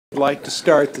I'd like to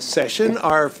start the session.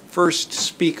 Our first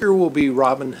speaker will be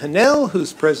Robin Hannell,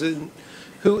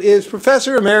 who is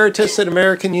Professor Emeritus at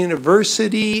American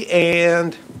University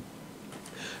and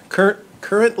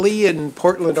currently in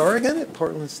Portland, Oregon, at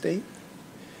Portland State.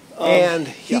 And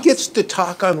he gets to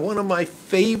talk on one of my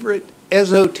favorite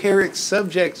esoteric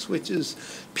subjects, which is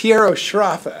Piero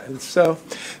Sraffa. And so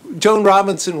Joan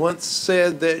Robinson once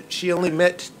said that she only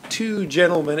met two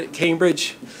gentlemen at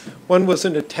Cambridge. One was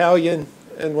an Italian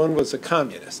and one was a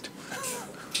communist.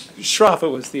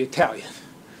 Sraffa was the Italian.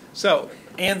 So,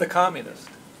 and the communist.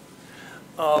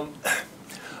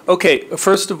 Okay,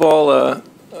 first of all,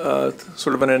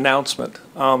 sort of an announcement.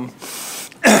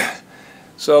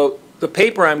 So the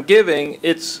paper I'm giving,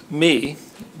 it's me,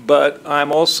 but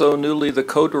I'm also newly the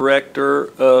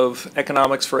co-director of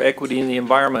Economics for Equity in the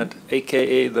Environment,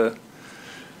 aka the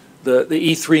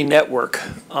E3 network.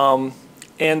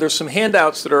 And there's some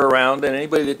handouts that are around, and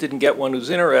anybody that didn't get one who's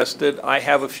interested, I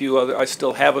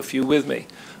still have a few with me.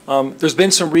 There's been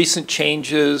some recent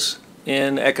changes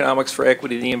in Economics for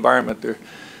Equity in the Environment.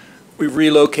 We've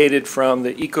relocated from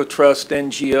the EcoTrust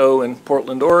NGO in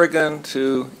Portland, Oregon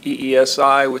to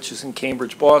EESI, which is in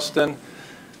Cambridge, Boston.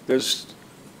 There's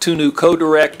two new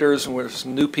co-directors, and there's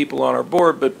some new people on our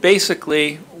board, but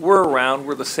basically we're around,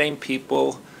 we're the same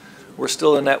people. We're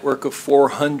still a network of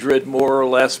 400 more or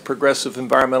less progressive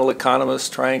environmental economists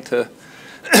trying to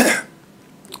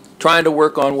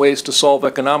work on ways to solve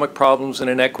economic problems in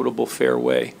an equitable, fair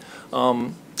way.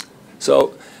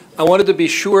 So I wanted to be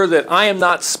sure that I am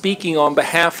not speaking on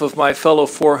behalf of my fellow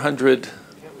 400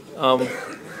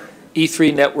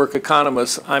 E3 network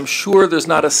economists. I'm sure there's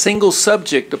not a single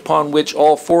subject upon which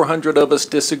all 400 of us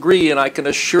disagree, and I can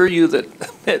assure you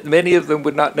that many of them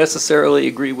would not necessarily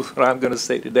agree with what I'm going to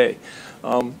say today.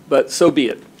 But so be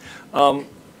it.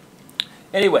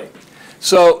 Anyway,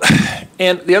 so,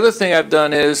 and the other thing I've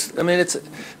done is,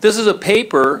 this is a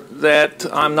paper that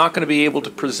I'm not going to be able to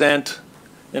present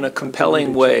in a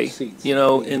compelling way,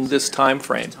 in this time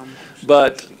frame.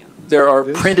 But there are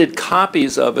printed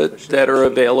copies of it that are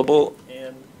available,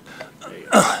 and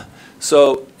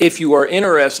so if you are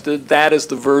interested, that is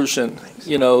the version,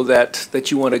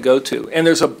 that you want to go to. And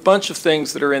there's a bunch of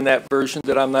things that are in that version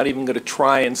that I'm not even going to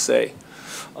try and say.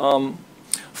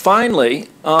 Finally,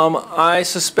 I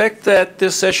suspect that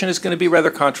this session is going to be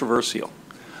rather controversial,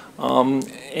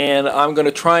 and I'm going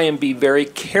to try and be very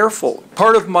careful.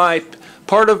 Part of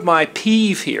my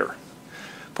peeve here,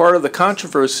 part of the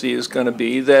controversy is going to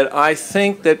be that I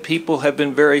think that people have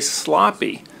been very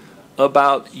sloppy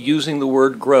about using the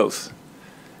word growth.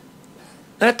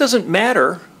 That doesn't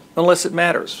matter unless it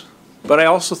matters. But I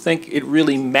also think it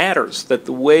really matters that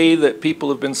the way that people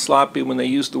have been sloppy when they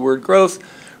use the word growth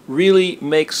really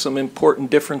makes some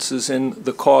important differences in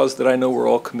the cause that I know we're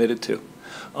all committed to.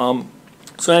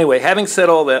 So anyway, having said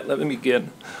all that, let me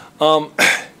begin. And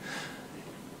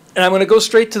I'm going to go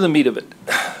straight to the meat of it.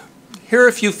 Here are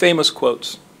a few famous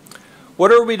quotes.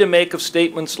 What are we to make of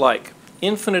statements like,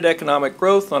 infinite economic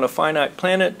growth on a finite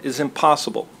planet is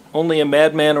impossible. Only a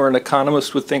madman or an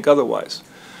economist would think otherwise.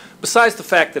 Besides the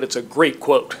fact that it's a great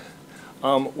quote,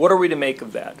 what are we to make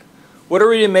of that? What are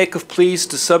we to make of pleas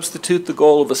to substitute the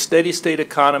goal of a steady state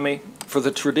economy for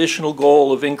the traditional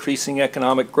goal of increasing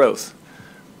economic growth?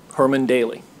 Herman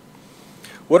Daly.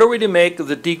 What are we to make of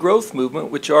the degrowth movement,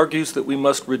 which argues that we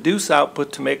must reduce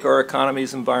output to make our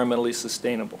economies environmentally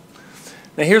sustainable?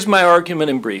 Now here's my argument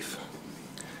in brief.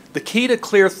 The key to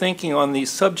clear thinking on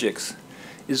these subjects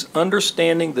is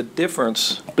understanding the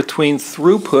difference between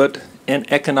throughput and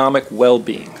economic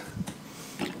well-being.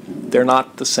 They're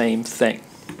not the same thing.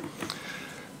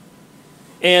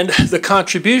 And the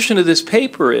contribution to this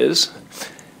paper is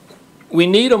we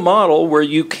need a model where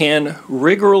you can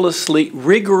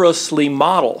rigorously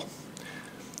model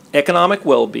economic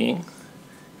well-being,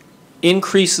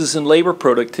 increases in labor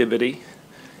productivity,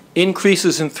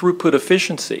 increases in throughput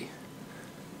efficiency.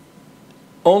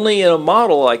 Only in a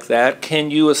model like that can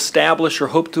you establish or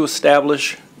hope to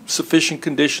establish sufficient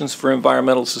conditions for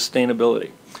environmental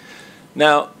sustainability.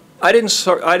 Now, I didn't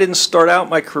start out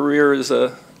my career as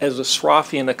a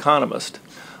Sraffian economist.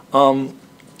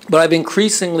 But I've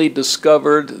increasingly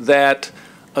discovered that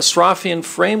a Sraffian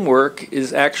framework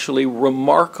is actually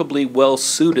remarkably well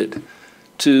suited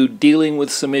to dealing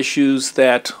with some issues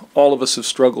that all of us have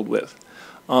struggled with.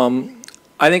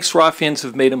 I think Sraffians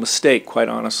have made a mistake, quite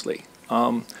honestly.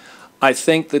 I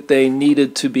think that they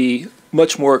needed to be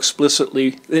much more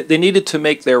explicitly, they needed to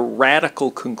make their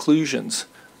radical conclusions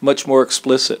much more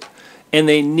explicit. And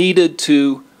they needed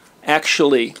to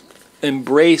actually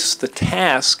embrace the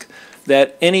task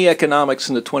that any economics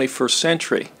in the 21st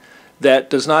century that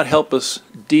does not help us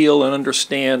deal and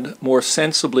understand more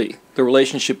sensibly the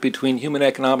relationship between human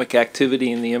economic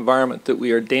activity and the environment that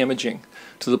we are damaging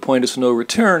to the point of no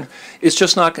return, is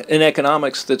just not an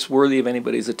economics that's worthy of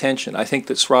anybody's attention. I think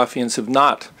that Sraffians have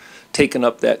not taken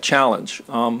up that challenge.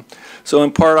 So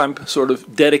in part, I'm sort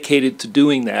of dedicated to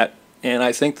doing that, and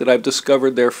I think that I've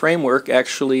discovered their framework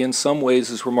actually in some ways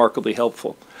is remarkably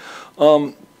helpful.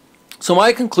 So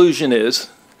my conclusion is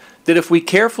that if we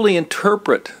carefully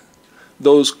interpret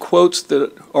those quotes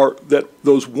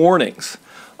those warnings,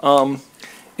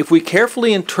 if we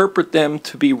carefully interpret them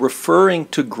to be referring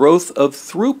to growth of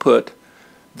throughput,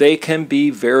 they can be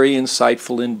very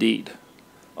insightful indeed.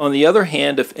 On the other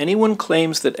hand, if anyone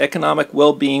claims that economic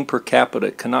well-being per capita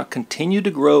cannot continue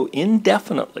to grow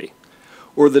indefinitely,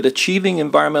 or that achieving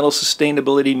environmental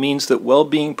sustainability means that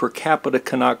well-being per capita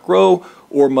cannot grow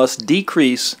or must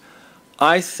decrease,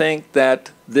 I think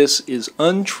that this is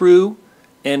untrue,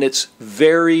 and it's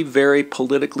very, very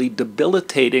politically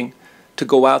debilitating to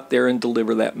go out there and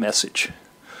deliver that message.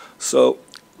 So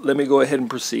let me go ahead and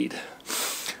proceed.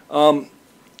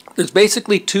 There's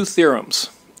basically two theorems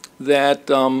that,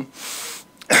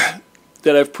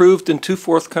 that I've proved in two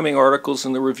forthcoming articles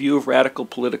in the Review of Radical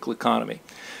Political Economy.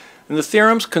 And the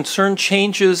theorems concern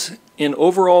changes in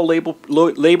overall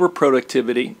labor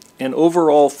productivity and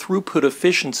overall throughput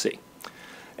efficiency.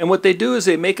 And what they do is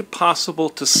they make it possible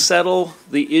to settle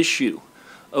the issue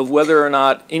of whether or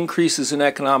not increases in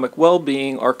economic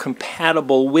well-being are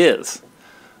compatible with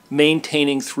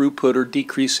maintaining throughput or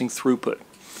decreasing throughput.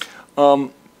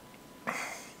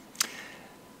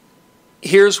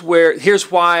 Here's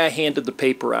why I handed the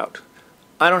paper out.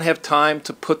 I don't have time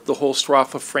to put the whole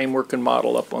Sraffa framework and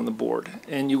model up on the board,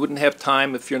 and you wouldn't have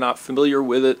time if you're not familiar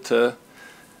with it to,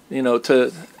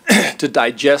 to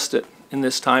digest it in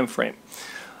this time frame.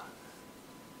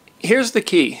 Here's the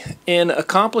key. In a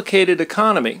complicated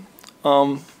economy,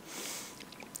 we're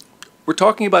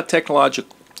talking about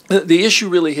technological. The issue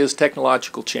really is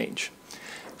technological change,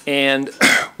 and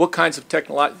what kinds of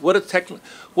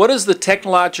what is the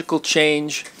technological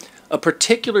change, a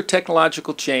particular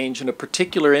technological change in a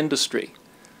particular industry?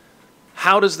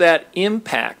 How does that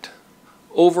impact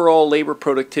overall labor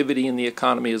productivity in the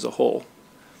economy as a whole?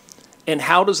 And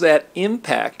how does that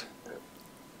impact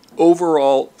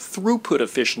overall throughput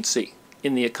efficiency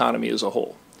in the economy as a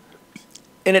whole?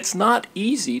 And it's not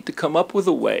easy to come up with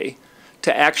a way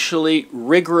to actually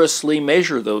rigorously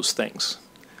measure those things.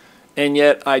 And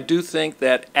yet I do think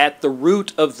that at the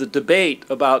root of the debate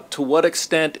about to what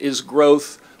extent is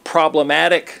growth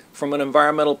problematic from an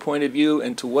environmental point of view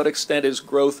and to what extent is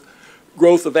growth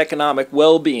of economic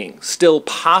well-being still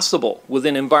possible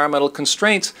within environmental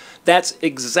constraints, that's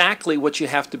exactly what you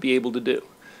have to be able to do.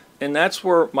 And that's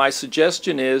where my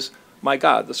suggestion is, my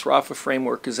God, the Sraffa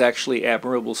framework is actually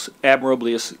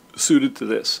admirably suited to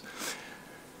this.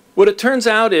 What it turns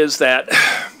out is that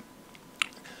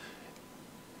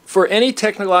for any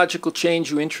technological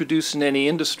change you introduce in any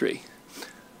industry,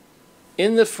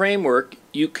 in the framework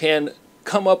you can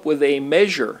come up with a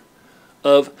measure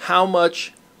of how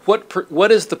much,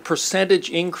 what is the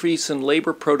percentage increase in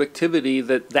labor productivity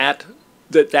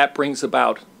that brings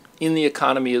about in the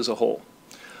economy as a whole.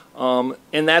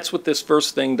 And that's what this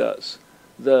first thing does.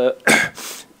 The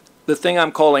thing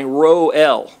I'm calling rho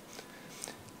L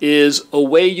is a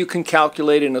way you can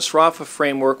calculate in a Sraffa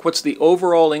framework what's the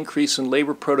overall increase in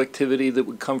labor productivity that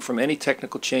would come from any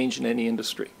technical change in any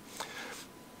industry.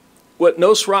 What and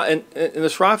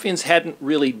the Sraffians hadn't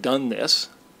really done this.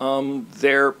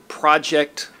 Their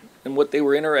project and what they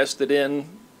were interested in,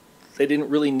 they didn't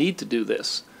really need to do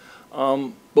this.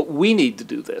 But we need to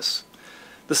do this.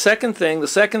 The second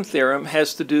theorem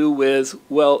has to do with,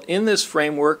 well, in this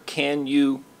framework, can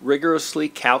you rigorously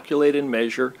calculate and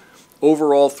measure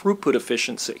overall throughput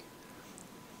efficiency,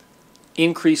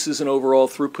 increases in overall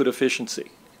throughput efficiency?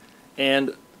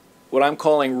 And what I'm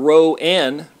calling rho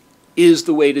N is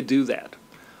the way to do that.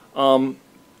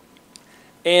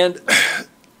 And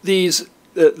these,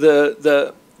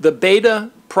 the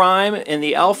beta prime and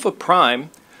the alpha prime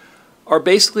are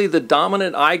basically the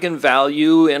dominant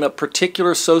eigenvalue in a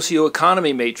particular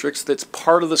socioeconomy matrix that's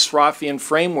part of the Sraffian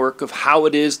framework of how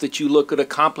it is that you look at a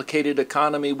complicated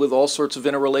economy with all sorts of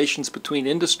interrelations between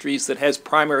industries that has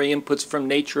primary inputs from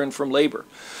nature and from labor.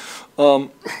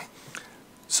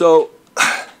 So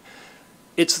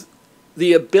it's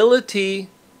the ability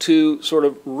to sort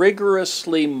of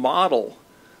rigorously model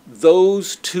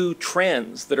those two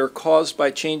trends that are caused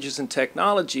by changes in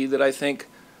technology that I think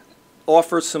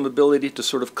offers some ability to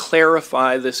sort of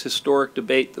clarify this historic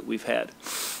debate that we've had.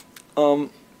 So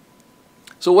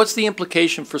what's the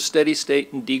implication for steady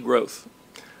state and degrowth?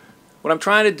 What I'm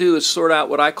trying to do is sort out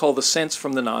what I call the sense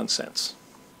from the nonsense.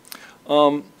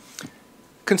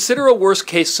 Consider a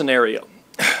worst-case scenario.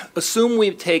 Assume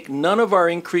we take none of our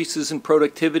increases in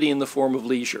productivity in the form of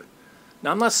leisure.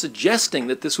 Now, I'm not suggesting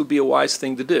that this would be a wise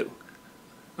thing to do.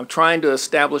 I'm trying to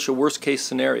establish a worst-case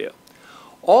scenario.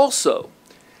 Also,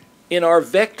 in our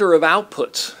vector of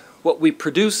outputs, what we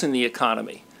produce in the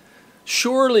economy,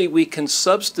 surely we can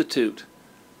substitute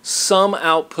some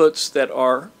outputs that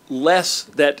are less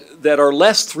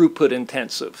throughput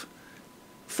intensive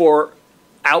for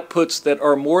outputs that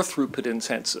are more throughput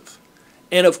intensive.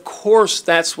 And of course,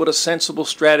 that's what a sensible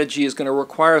strategy is going to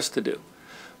require us to do.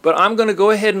 But I'm going to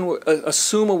go ahead and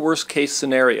assume a worst case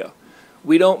scenario.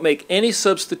 We don't make any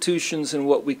substitutions in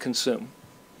what we consume.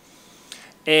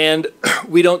 And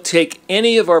we don't take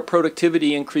any of our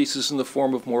productivity increases in the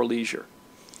form of more leisure.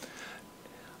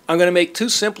 I'm going to make two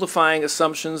simplifying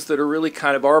assumptions that are really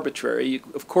kind of arbitrary.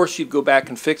 Of course, you'd go back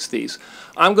and fix these.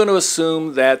 I'm going to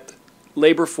assume that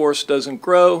labor force doesn't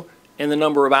grow and the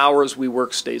number of hours we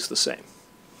work stays the same.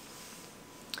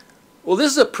 Well,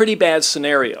 this is a pretty bad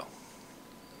scenario,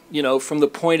 you know, from the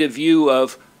point of view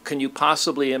of, can you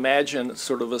possibly imagine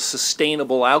sort of a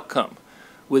sustainable outcome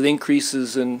with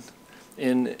increases in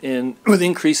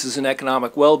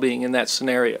economic well-being in that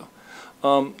scenario?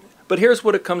 But here's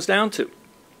what it comes down to.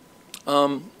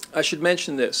 I should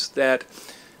mention this, that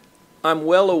I'm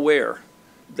well aware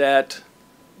that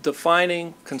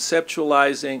defining,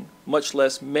 conceptualizing, much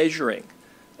less measuring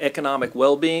economic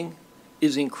well-being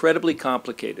is incredibly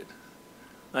complicated.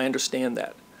 I understand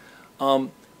that.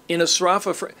 In a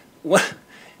Sraffa,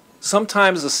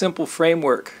 sometimes a simple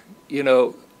framework, you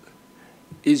know,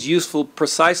 is useful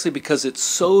precisely because it's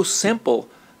so simple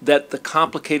that the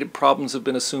complicated problems have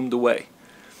been assumed away.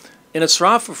 In a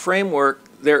Sraffa framework,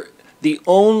 the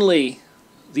only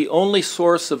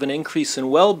source of an increase in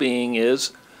well-being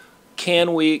is,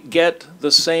 can we get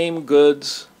the same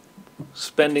goods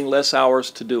spending less hours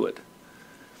to do it?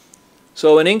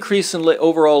 So an increase in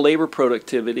overall labor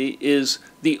productivity is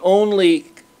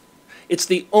it's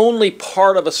the only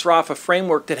part of a Sraffa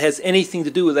framework that has anything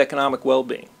to do with economic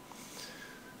well-being.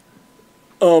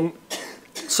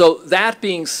 So that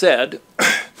being said,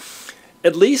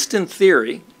 at least in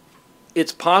theory,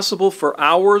 it's possible for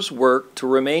hours worked to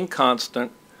remain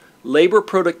constant, labor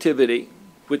productivity,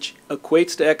 which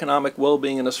equates to economic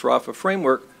well-being in a Sraffa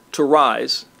framework, to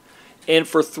rise, and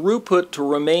for throughput to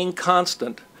remain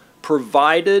constant,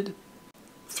 provided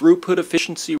throughput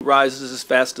efficiency rises as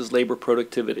fast as labor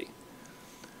productivity.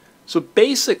 So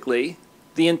basically,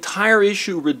 the entire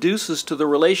issue reduces to the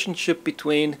relationship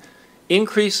between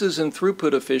increases in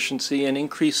throughput efficiency and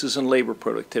increases in labor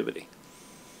productivity,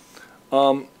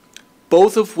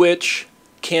 both of which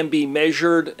can be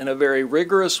measured in a very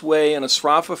rigorous way in a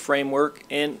Sraffa framework,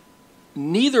 and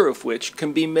neither of which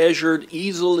can be measured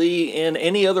easily in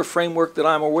any other framework that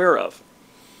I'm aware of.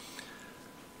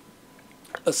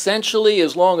 Essentially,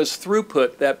 as long as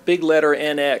throughput, that big letter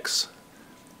NX,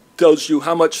 tells you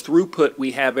how much throughput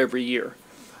we have every year,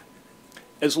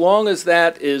 as long as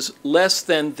that is less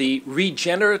than the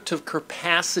regenerative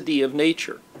capacity of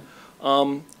nature,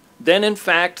 then in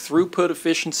fact throughput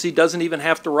efficiency doesn't even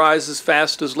have to rise as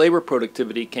fast as labor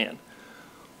productivity can.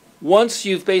 Once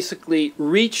you've basically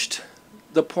reached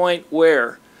the point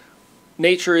where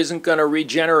nature isn't going to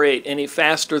regenerate any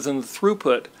faster than the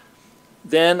throughput,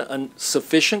 then a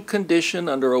sufficient condition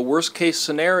under a worst-case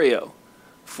scenario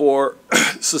for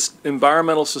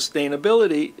environmental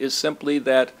sustainability is simply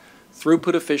that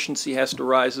throughput efficiency has to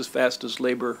rise as fast as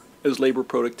labor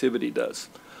productivity does.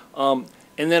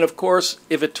 And then, of course,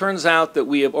 if it turns out that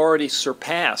we have already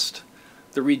surpassed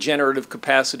the regenerative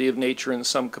capacity of nature in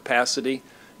some capacity,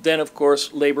 then, of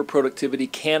course, labor productivity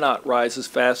cannot rise as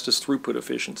fast as throughput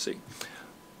efficiency.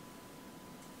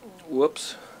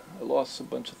 Whoops, I lost a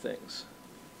bunch of things.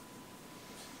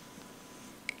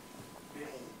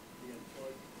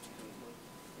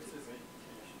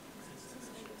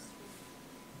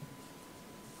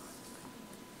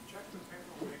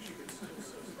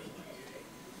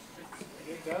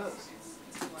 It does.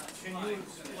 Can you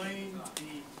explain the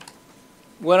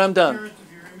When I'm done. appearance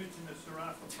of your image in the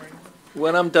Sraffa framework?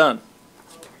 When I'm done.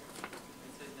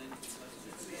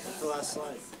 The last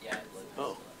slide.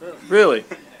 Oh. Really?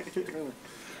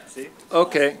 See?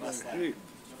 Okay.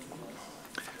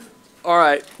 All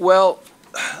right. Well,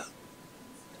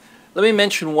 let me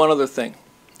mention one other thing.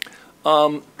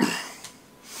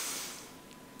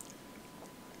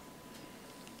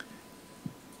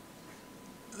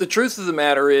 The truth of the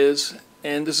matter is,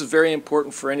 and this is very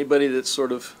important for anybody that's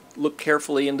sort of looked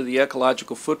carefully into the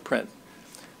ecological footprint,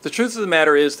 the truth of the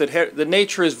matter is that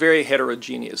nature is very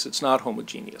heterogeneous. It's not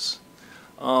homogeneous.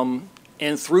 And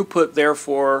throughput,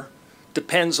 therefore,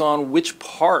 depends on which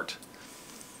part.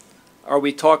 Are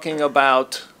we talking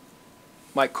about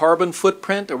my carbon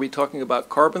footprint? Are we talking about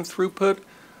carbon throughput?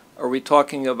 Are we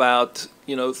talking about,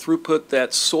 throughput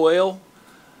that's soil?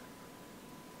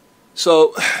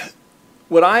 So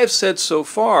what I have said so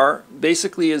far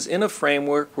basically is in a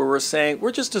framework where we're saying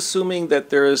we're just assuming that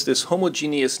there is this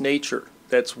homogeneous nature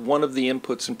that's one of the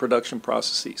inputs in production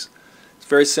processes. It's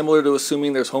very similar to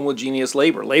assuming there's homogeneous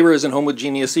labor. Labor isn't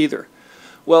homogeneous either.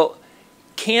 Well,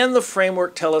 can the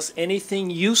framework tell us anything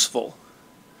useful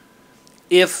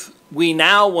if we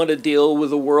now want to deal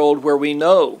with a world where we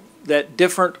know that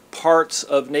different parts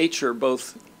of nature,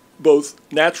 both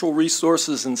natural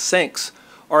resources and sinks,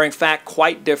 are in fact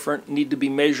quite different, need to be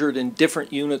measured in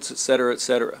different units, et cetera, et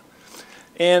cetera.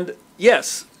 And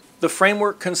yes, the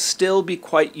framework can still be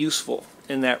quite useful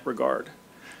in that regard.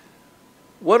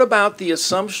 What about the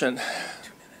assumption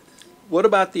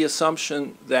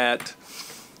that,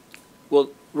 well,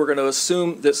 we're going to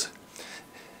assume this.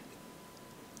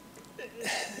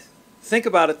 Think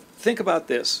about it. Think about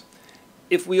this.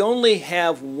 If we only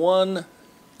have one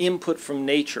input from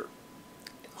nature,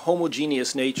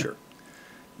 homogeneous nature,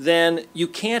 then you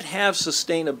can't have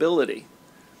sustainability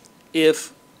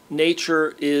if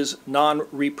nature is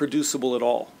non-reproducible at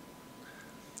all.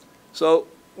 So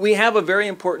we have a very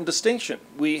important distinction.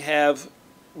 We have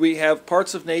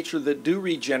parts of nature that do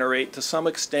regenerate to some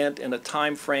extent in a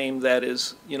time frame that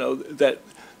is,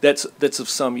 that's of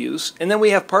some use, and then we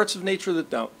have parts of nature that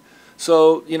don't.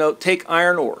 So, take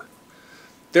iron ore.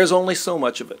 There's only so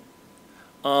much of it.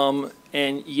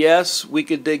 And yes, we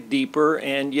could dig deeper,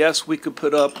 and yes, we could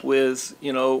put up with,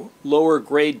 lower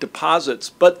grade deposits,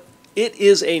 but it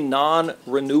is a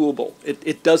non-renewable.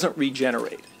 It doesn't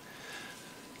regenerate.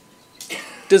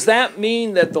 Does that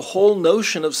mean that the whole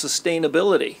notion of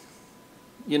sustainability,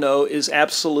 is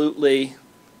absolutely,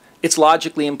 it's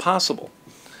logically impossible?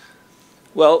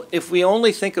 Well, if we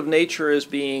only think of nature as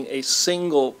being a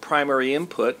single primary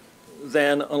input,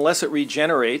 then unless it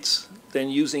regenerates, then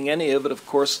using any of it, of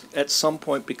course, at some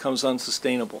point becomes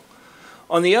unsustainable.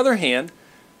 On the other hand,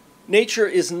 nature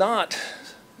is not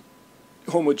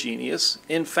homogeneous.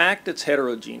 In fact, it's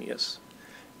heterogeneous.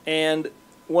 And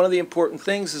one of the important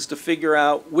things is to figure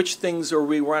out which things are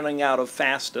we running out of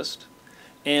fastest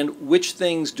and which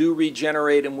things do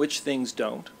regenerate and which things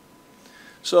don't.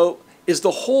 So is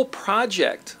the whole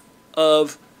project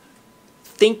of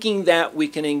thinking that we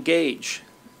can engage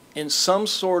in some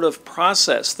sort of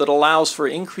process that allows for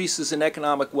increases in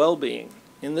economic well-being,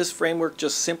 in this framework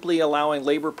just simply allowing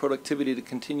labor productivity to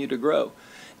continue to grow,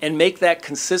 and make that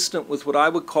consistent with what I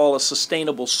would call a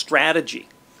sustainable strategy,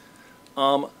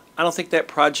 I don't think that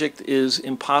project is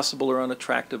impossible or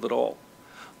unattractive at all.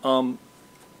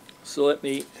 So let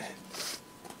me,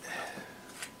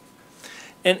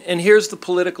 and here's the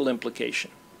political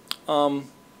implication.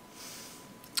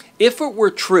 If it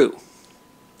were true,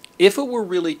 if it were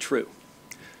really true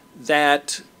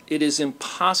that it is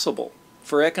impossible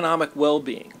for economic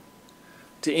well-being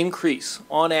to increase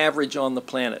on average on the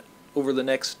planet over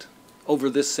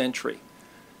this century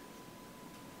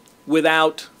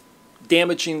without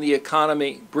damaging the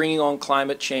economy, bringing on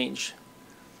climate change,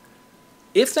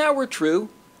 if that were true,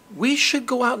 we should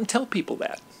go out and tell people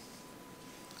that.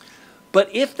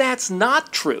 But if that's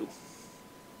not true,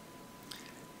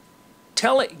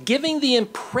 giving the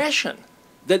impression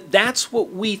that that's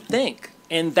what we think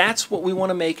and that's what we want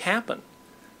to make happen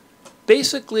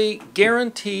basically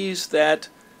guarantees that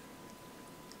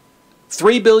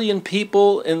 3 billion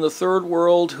people in the third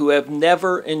world who have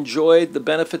never enjoyed the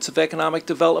benefits of economic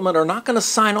development are not going to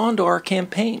sign on to our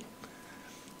campaign.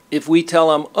 If we tell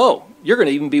them, oh, you're going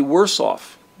to even be worse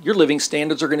off. Your living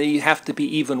standards are going to have to be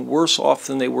even worse off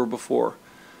than they were before.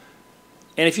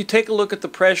 And if you take a look at the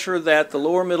pressure that the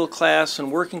lower middle class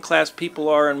and working class people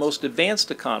are in most advanced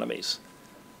economies,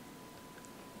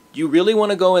 you really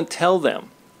want to go and tell them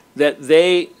that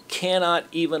they cannot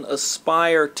even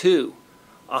aspire to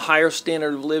a higher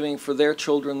standard of living for their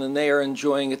children than they are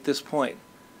enjoying at this point.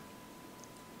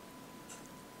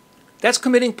 That's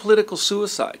committing political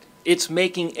suicide. It's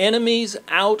making enemies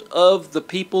out of the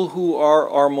people who are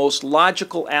our most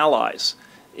logical allies.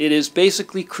 It is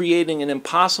basically creating an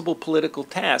impossible political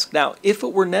task. Now, if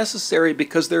it were necessary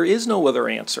because there is no other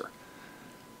answer,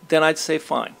 then I'd say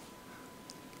fine.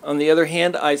 On the other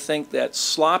hand, I think that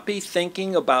sloppy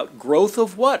thinking about growth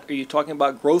of what? Are you talking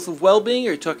about growth of well-being?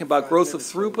 Are you talking about growth of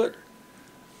throughput?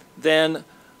 Then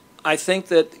I think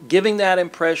that giving that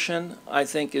impression, I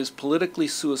think, is politically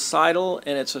suicidal,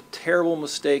 and it's a terrible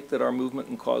mistake that our movement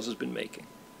and cause has been making.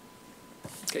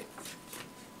 Okay.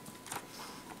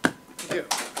 Thank you.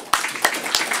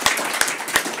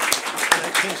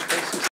 change spaces.